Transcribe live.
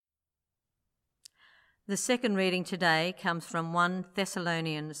The second reading today comes from 1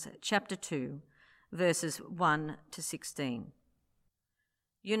 Thessalonians chapter 2, verses 1 to 16.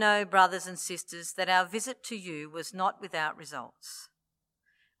 You know, brothers and sisters, that our visit to you was not without results.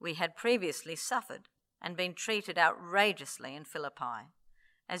 We had previously suffered and been treated outrageously in Philippi,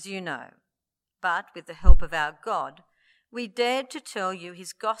 as you know, but with the help of our God, we dared to tell you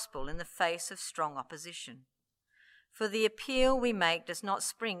his gospel in the face of strong opposition. For the appeal we make does not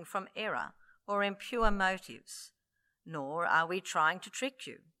spring from error or impure motives, nor are we trying to trick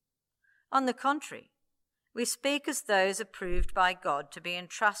you. On the contrary, we speak as those approved by God to be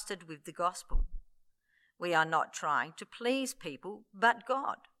entrusted with the gospel. We are not trying to please people, but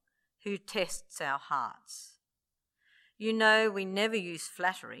God, who tests our hearts. You know we never use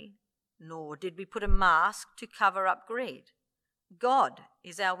flattery, nor did we put a mask to cover up greed. God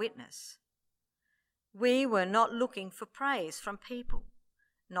is our witness. We were not looking for praise from people,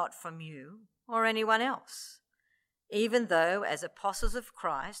 not from you or anyone else, even though as apostles of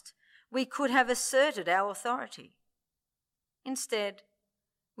Christ we could have asserted our authority. Instead,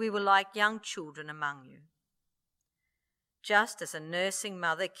 we were like young children among you. Just as a nursing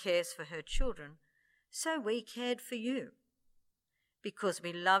mother cares for her children, so we cared for you. Because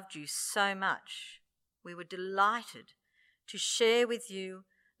we loved you so much, we were delighted to share with you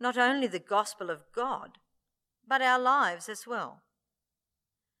not only the gospel of God, but our lives as well.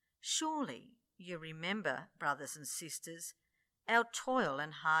 Surely you remember, brothers and sisters, our toil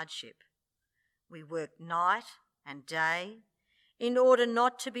and hardship. We worked night and day in order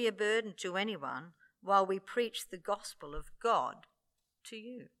not to be a burden to anyone while we preach the gospel of God to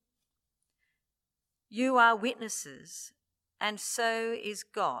you. You are witnesses, and so is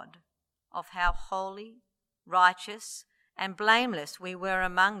God, of how holy, righteous, and blameless we were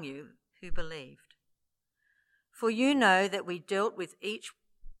among you who believed. For you know that we dealt with each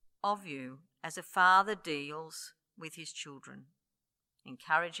of you as a father deals with his children,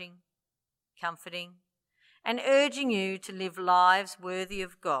 encouraging, comforting, and urging you to live lives worthy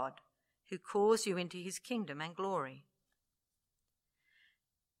of God, who calls you into his kingdom and glory.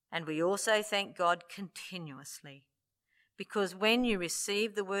 And we also thank God continuously, because when you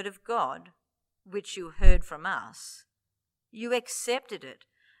received the word of God, which you heard from us, you accepted it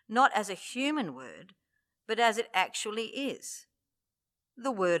not as a human word, but as it actually is,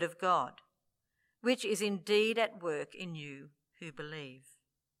 the word of God, which is indeed at work in you who believe.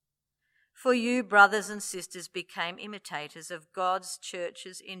 For you, brothers and sisters, became imitators of God's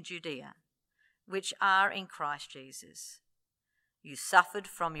churches in Judea, which are in Christ Jesus. You suffered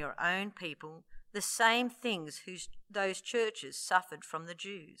from your own people the same things those churches suffered from the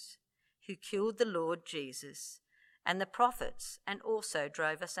Jews, who killed the Lord Jesus and the prophets and also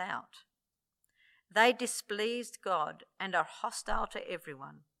drove us out. They displeased God and are hostile to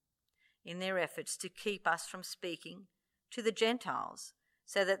everyone in their efforts to keep us from speaking to the Gentiles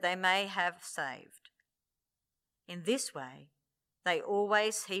so that they may have saved. In this way, they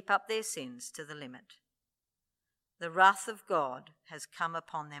always heap up their sins to the limit. The wrath of God has come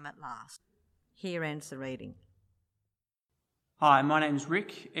upon them at last. Here ends the reading. Hi, my name's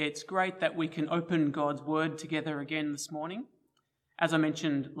Rick. It's great that we can open God's Word together again this morning. As I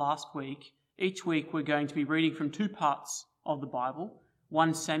mentioned last week, each week we're going to be reading from two parts of the Bible,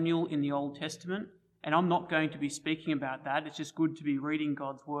 1 Samuel in the Old Testament, and I'm not going to be speaking about that. It's just good to be reading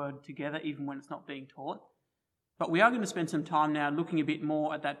God's Word together even when it's not being taught. But we are going to spend some time now looking a bit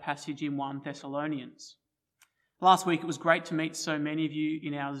more at that passage in 1 Thessalonians. Last week it was great to meet so many of you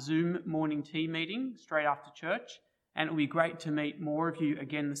in our Zoom morning tea meeting straight after church, and it will be great to meet more of you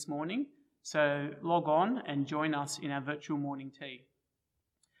again this morning. So log on and join us in our virtual morning tea.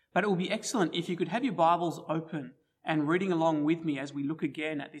 But it will be excellent if you could have your Bibles open and reading along with me as we look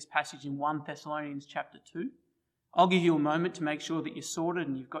again at this passage in 1 Thessalonians chapter 2. I'll give you a moment to make sure that you're sorted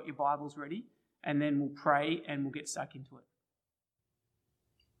and you've got your Bibles ready, and then we'll pray and we'll get stuck into it.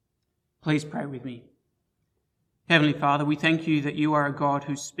 Please pray with me. Heavenly Father, we thank you that you are a God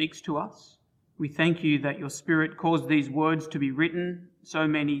who speaks to us. We thank you that your Spirit caused these words to be written so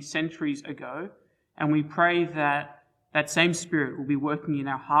many centuries ago, and we pray that that same Spirit will be working in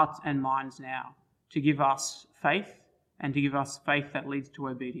our hearts and minds now to give us faith and to give us faith that leads to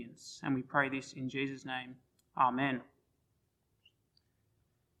obedience. And we pray this in Jesus' name. Amen.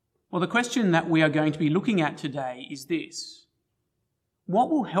 Well, the question that we are going to be looking at today is this: what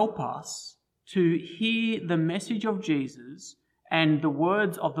will help us to hear the message of Jesus and the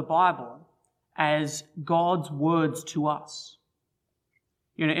words of the Bible as God's words to us?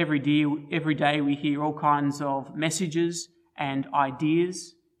 You know, every day we hear all kinds of messages and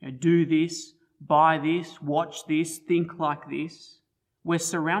ideas. Do this, buy this, watch this, think like this. We're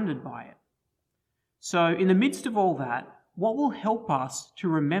surrounded by it. So in the midst of all that, what will help us to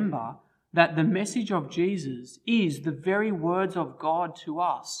remember that the message of Jesus is the very words of God to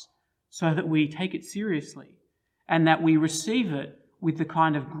us, so that we take it seriously and that we receive it with the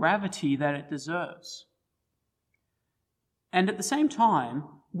kind of gravity that it deserves? And at the same time,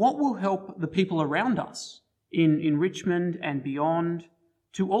 what will help the people around us in Richmond and beyond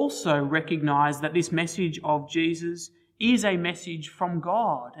to also recognise that this message of Jesus is a message from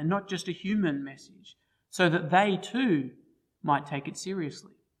God and not just a human message, so that they too might take it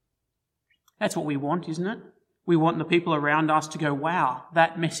seriously? That's what we want, isn't it? We want the people around us to go, wow,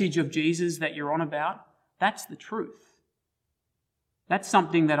 that message of Jesus that you're on about, that's the truth. That's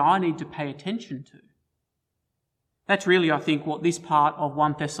something that I need to pay attention to. That's really, I think, what this part of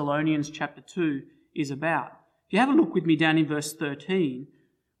 1 Thessalonians chapter 2 is about. If you have a look with me down in verse 13,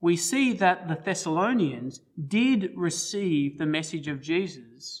 we see that the Thessalonians did receive the message of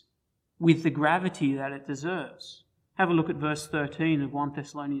Jesus with the gravity that it deserves. Have a look at verse 13 of 1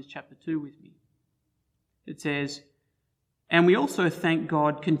 Thessalonians chapter 2 with me. It says, "And we also thank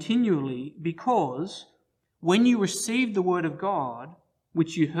God continually because when you received the word of God,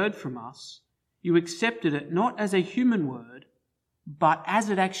 which you heard from us, you accepted it not as a human word, but as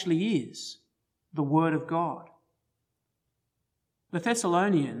it actually is, the word of God." The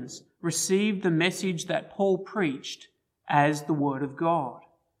Thessalonians received the message that Paul preached as the word of God.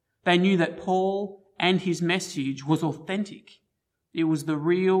 They knew that Paul and his message was authentic. It was the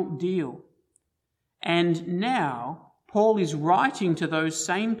real deal. And now Paul is writing to those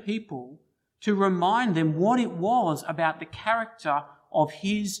same people to remind them what it was about the character of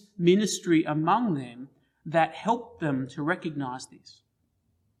his ministry among them that helped them to recognise this.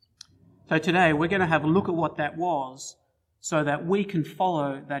 So today we're going to have a look at what that was so that we can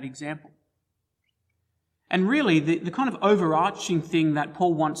follow that example. And really the kind of overarching thing that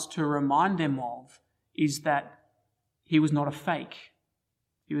Paul wants to remind them of is that he was not a fake.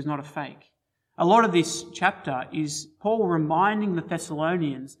 He was not a fake. A lot of this chapter is Paul reminding the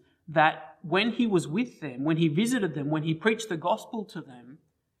Thessalonians that when he was with them, when he visited them, when he preached the gospel to them,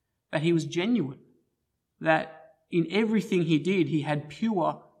 that he was genuine, that in everything he did, he had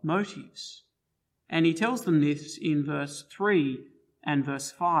pure motives. And he tells them this in verse 3 and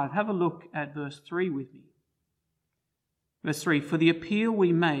verse 5. Have a look at verse 3 with me. Verse 3, "For the appeal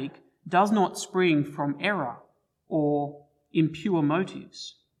we make does not spring from error or impure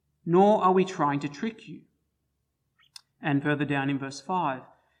motives, nor are we trying to trick you." And further down in verse 5,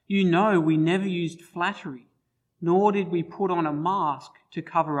 "You know we never used flattery, nor did we put on a mask to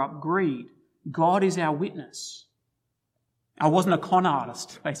cover up greed. God is our witness." I wasn't a con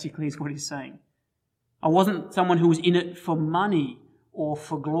artist, basically, is what he's saying. I wasn't someone who was in it for money or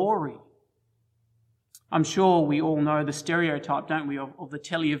for glory. I'm sure we all know the stereotype, don't we, of the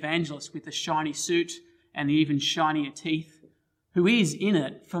televangelist with the shiny suit and the even shinier teeth, who is in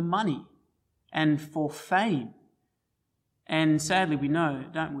it for money and for fame. And sadly we know,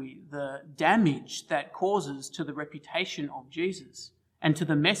 don't we, the damage that causes to the reputation of Jesus and to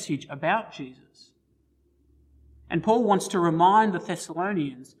the message about Jesus. And Paul wants to remind the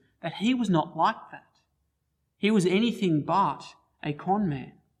Thessalonians that he was not like that. He was anything but a con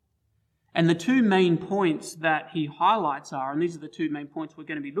man. And the two main points that he highlights are, and these are the two main points we're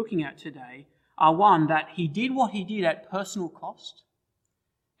going to be looking at today, are one, that he did what he did at personal cost,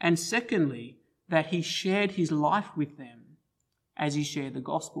 and secondly, that he shared his life with them as he shared the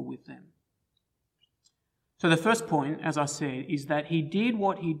gospel with them. So the first point, as I said, is that he did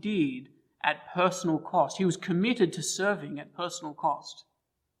what he did at personal cost. He was committed to serving at personal cost.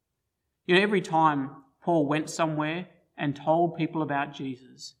 You know, every time Paul went somewhere and told people about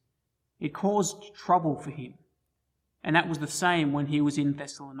Jesus, it caused trouble for him. And that was the same when he was in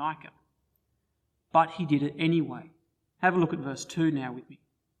Thessalonica. But he did it anyway. Have a look at verse 2 now with me.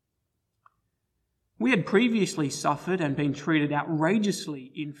 "We had previously suffered and been treated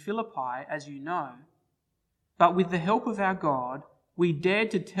outrageously in Philippi, as you know. But with the help of our God, we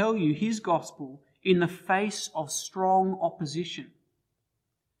dared to tell you his gospel in the face of strong opposition."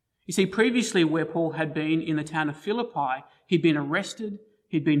 You see, previously where Paul had been in the town of Philippi, he'd been arrested,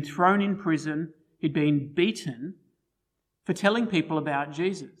 he'd been thrown in prison, he'd been beaten for telling people about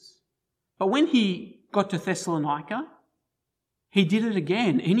Jesus. But when he got to Thessalonica, he did it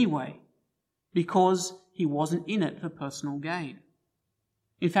again anyway, because he wasn't in it for personal gain.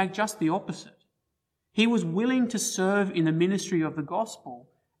 In fact, just the opposite. He was willing to serve in the ministry of the gospel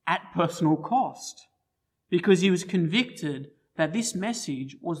at personal cost, because he was convicted that this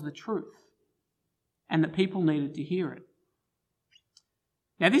message was the truth and that people needed to hear it.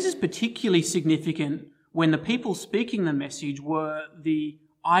 Now, this is particularly significant when the people speaking the message were the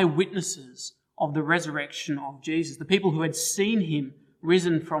eyewitnesses of the resurrection of Jesus, the people who had seen him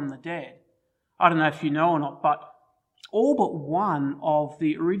risen from the dead. I don't know if you know or not, but all but one of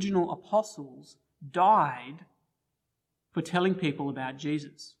the original apostles died for telling people about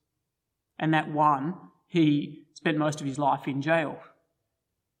Jesus. And that one, he spent most of his life in jail.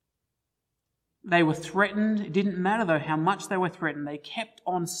 They were threatened. It didn't matter, though, how much they were threatened. They kept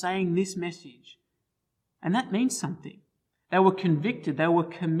on saying this message. And that means something. They were convicted. They were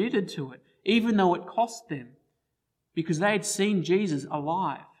committed to it, even though it cost them, because they had seen Jesus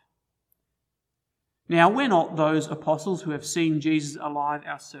alive. Now, we're not those apostles who have seen Jesus alive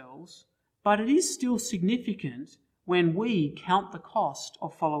ourselves, but it is still significant when we count the cost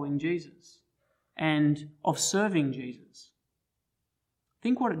of following Jesus and of serving Jesus.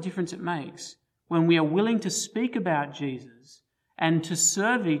 Think what a difference it makes when we are willing to speak about Jesus and to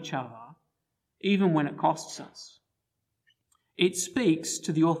serve each other, even when it costs us. It speaks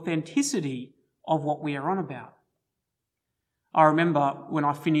to the authenticity of what we are on about. I remember when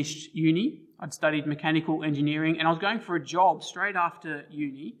I finished uni, I'd studied mechanical engineering, and I was going for a job straight after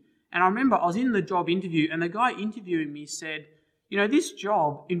uni. And I remember I was in the job interview, and the guy interviewing me said, this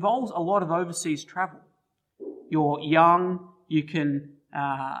job involves a lot of overseas travel. You're young, you can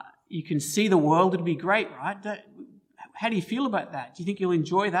see the world, it'll be great, right? How do you feel about that? Do you think you'll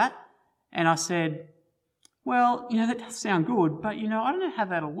enjoy that? And I said, well, that does sound good, but, I don't know how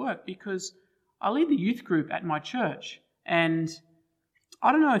that'll work because I lead the youth group at my church, and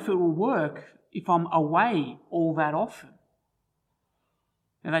I don't know if it will work if I'm away all that often.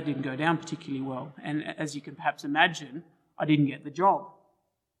 Now, that didn't go down particularly well, and as you can perhaps imagine, I didn't get the job.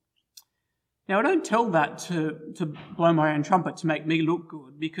 Now, I don't tell that to blow my own trumpet to make me look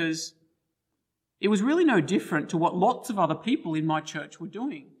good, because it was really no different to what lots of other people in my church were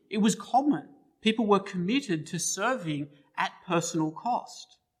doing. It was common. People were committed to serving at personal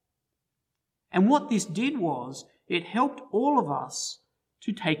cost. And what this did was, it helped all of us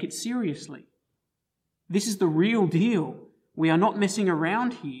to take it seriously. This is the real deal. We are not messing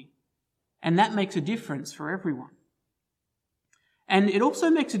around here, and that makes a difference for everyone. And it also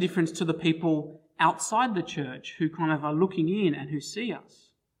makes a difference to the people outside the church who kind of are looking in and who see us.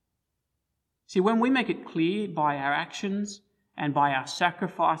 See, when we make it clear by our actions and by our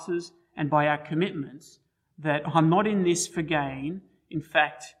sacrifices and by our commitments that I'm not in this for gain, in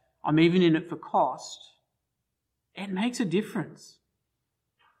fact, I'm even in it for cost, it makes a difference.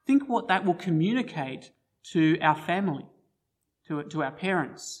 Think what that will communicate to our family, to our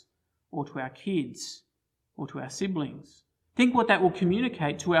parents, or to our kids, or to our siblings. Think what that will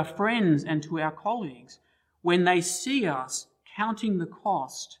communicate to our friends and to our colleagues when they see us counting the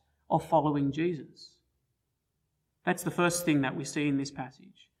cost of following Jesus. That's the first thing that we see in this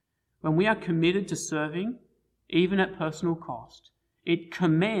passage. When we are committed to serving, even at personal cost, it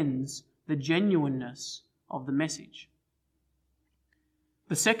commends the genuineness of the message.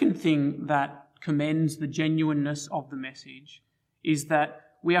 The second thing that commends the genuineness of the message is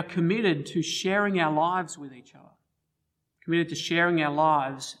that we are committed to sharing our lives with each other. Committed to sharing our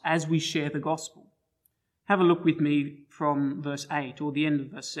lives as we share the gospel. Have a look with me from verse 8, or the end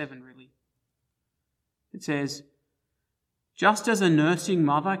of verse 7, really. It says, "Just as a nursing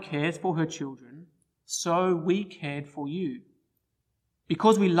mother cares for her children, so we cared for you.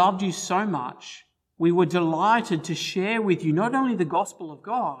 Because we loved you so much, we were delighted to share with you not only the gospel of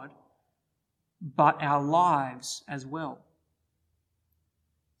God, but our lives as well."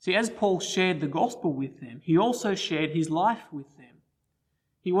 See, as Paul shared the gospel with them, he also shared his life with them.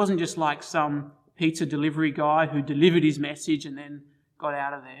 He wasn't just like some pizza delivery guy who delivered his message and then got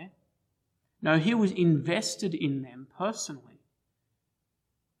out of there. No, he was invested in them personally.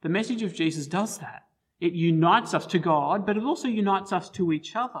 The message of Jesus does that. It unites us to God, but it also unites us to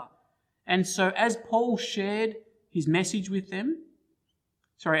each other. And so as Paul shared his message with them,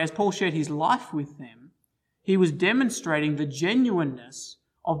 as Paul shared his life with them, he was demonstrating the genuineness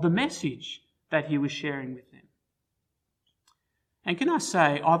of the message that he was sharing with them. And can I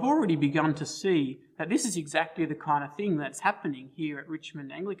say, I've already begun to see that this is exactly the kind of thing that's happening here at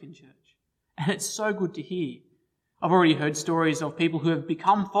Richmond Anglican Church. And it's so good to hear. I've already heard stories of people who have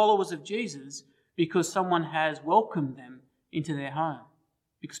become followers of Jesus because someone has welcomed them into their home,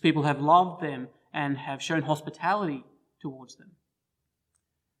 because people have loved them and have shown hospitality towards them.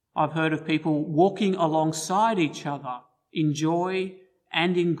 I've heard of people walking alongside each other in joy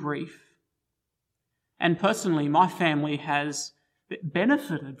and in grief. And personally, my family has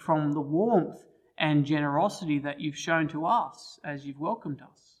benefited from the warmth and generosity that you've shown to us as you've welcomed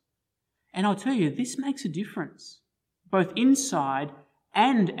us. And I'll tell you, this makes a difference, both inside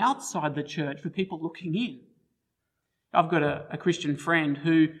and outside the church for people looking in. I've got a Christian friend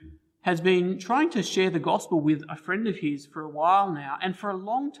who has been trying to share the gospel with a friend of his for a while now, and for a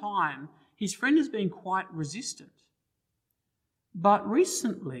long time, his friend has been quite resistant. But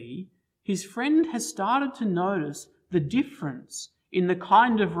recently, his friend has started to notice the difference in the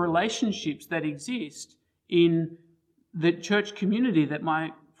kind of relationships that exist in the church community that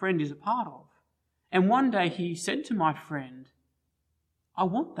my friend is a part of. And one day he said to my friend, I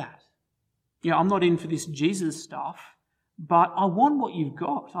want that. I'm not in for this Jesus stuff, but I want what you've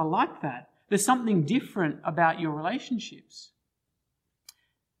got. I like that. There's something different about your relationships.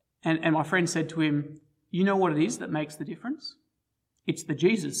 And my friend said to him, you know what it is that makes the difference? It's the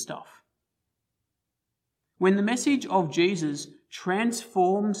Jesus stuff. When the message of Jesus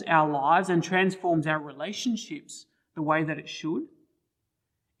transforms our lives and transforms our relationships the way that it should,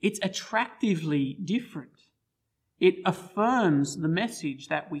 it's attractively different. It affirms the message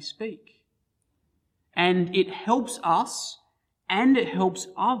that we speak. And it helps us and it helps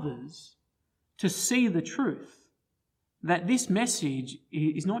others to see the truth that this message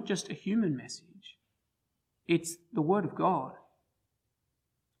is not just a human message, it's the Word of God.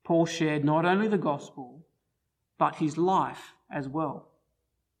 Paul shared not only the gospel, but his life as well.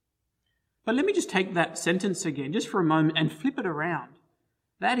 But let me just take that sentence again, just for a moment, and flip it around.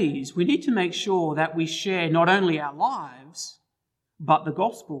 That is, we need to make sure that we share not only our lives, but the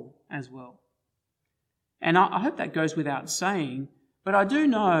gospel as well. And I hope that goes without saying, but I do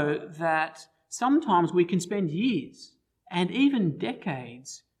know that sometimes we can spend years and even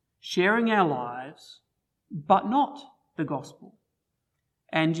decades sharing our lives, but not the gospel.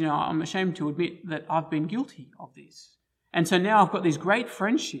 And, I'm ashamed to admit that I've been guilty of this. And so now I've got these great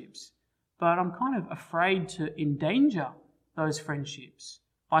friendships, but I'm kind of afraid to endanger those friendships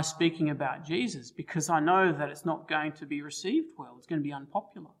by speaking about Jesus, because I know that it's not going to be received well. It's going to be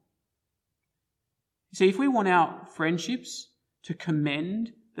unpopular. You see, if we want our friendships to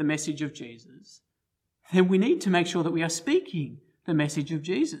commend the message of Jesus, then we need to make sure that we are speaking the message of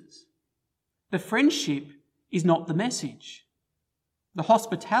Jesus. The friendship is not the message. The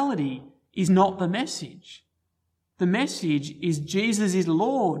hospitality is not the message. The message is Jesus is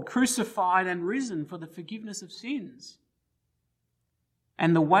Lord, crucified and risen for the forgiveness of sins.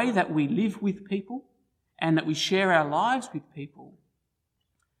 And the way that we live with people and that we share our lives with people,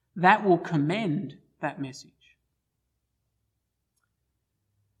 that will commend that message.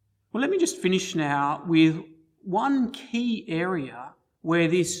 Well, let me just finish now with one key area where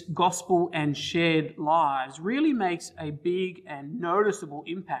this gospel and shared lives really makes a big and noticeable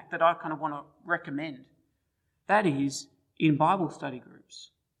impact that I kind of want to recommend. That is in Bible study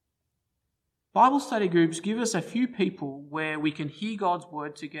groups. Bible study groups give us a few people where we can hear God's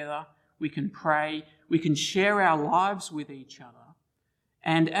word together, we can pray, we can share our lives with each other.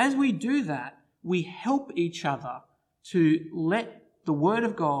 And as we do that, we help each other to let the word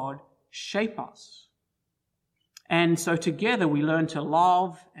of God shape us. And so together we learn to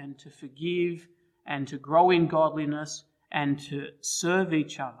love and to forgive and to grow in godliness and to serve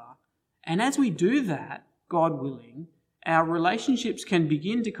each other. And as we do that, God willing, our relationships can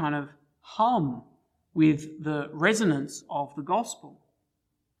begin to kind of hum with the resonance of the gospel.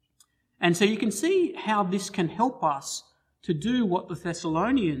 And so you can see how this can help us to do what the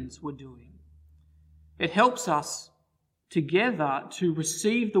Thessalonians were doing. It helps us together to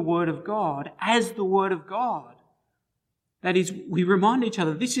receive the word of God as the word of God. That is, we remind each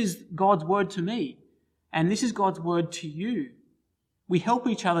other, this is God's word to me, and this is God's word to you. We help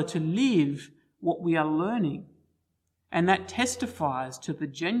each other to live what we are learning, and that testifies to the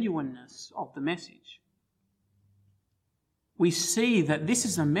genuineness of the message. We see that this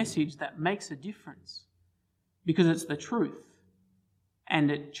is a message that makes a difference because it's the truth, and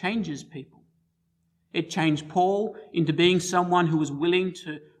it changes people. It changed Paul into being someone who was willing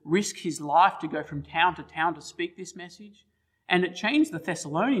to risk his life to go from town to speak this message. And it changed the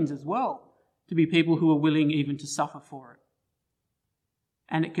Thessalonians as well to be people who are willing even to suffer for it.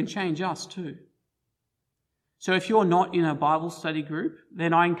 And it can change us too. So if you're not in a Bible study group,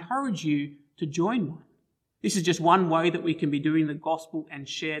 then I encourage you to join one. This is just one way that we can be doing the gospel and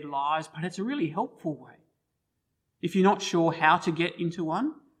shared lives, but it's a really helpful way. If you're not sure how to get into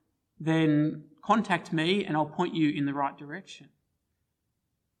one, then contact me and I'll point you in the right direction.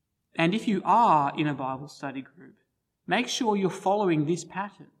 And if you are in a Bible study group, make sure you're following this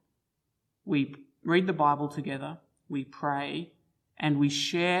pattern. We read the Bible together, we pray, and we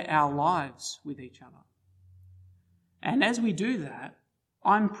share our lives with each other. And as we do that,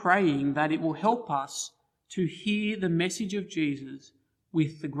 I'm praying that it will help us to hear the message of Jesus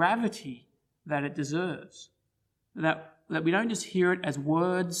with the gravity that it deserves. That we don't just hear it as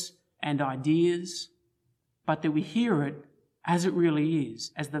words and ideas, but that we hear it as it really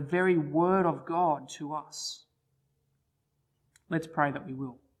is, as the very word of God to us. Let's pray that we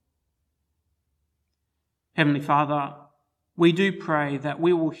will. Heavenly Father, we do pray that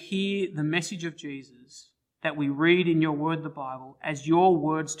we will hear the message of Jesus that we read in your word, the Bible, as your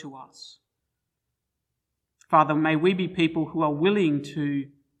words to us. Father, may we be people who are willing to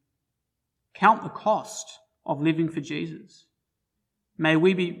count the cost of living for Jesus. May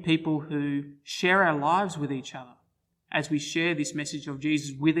we be people who share our lives with each other as we share this message of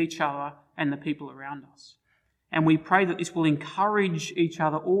Jesus with each other and the people around us. And we pray that this will encourage each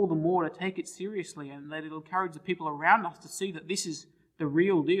other all the more to take it seriously, and that it'll encourage the people around us to see that this is the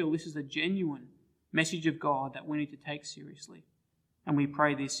real deal, this is the genuine message of God that we need to take seriously. And we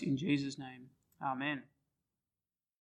pray this in Jesus' name. Amen.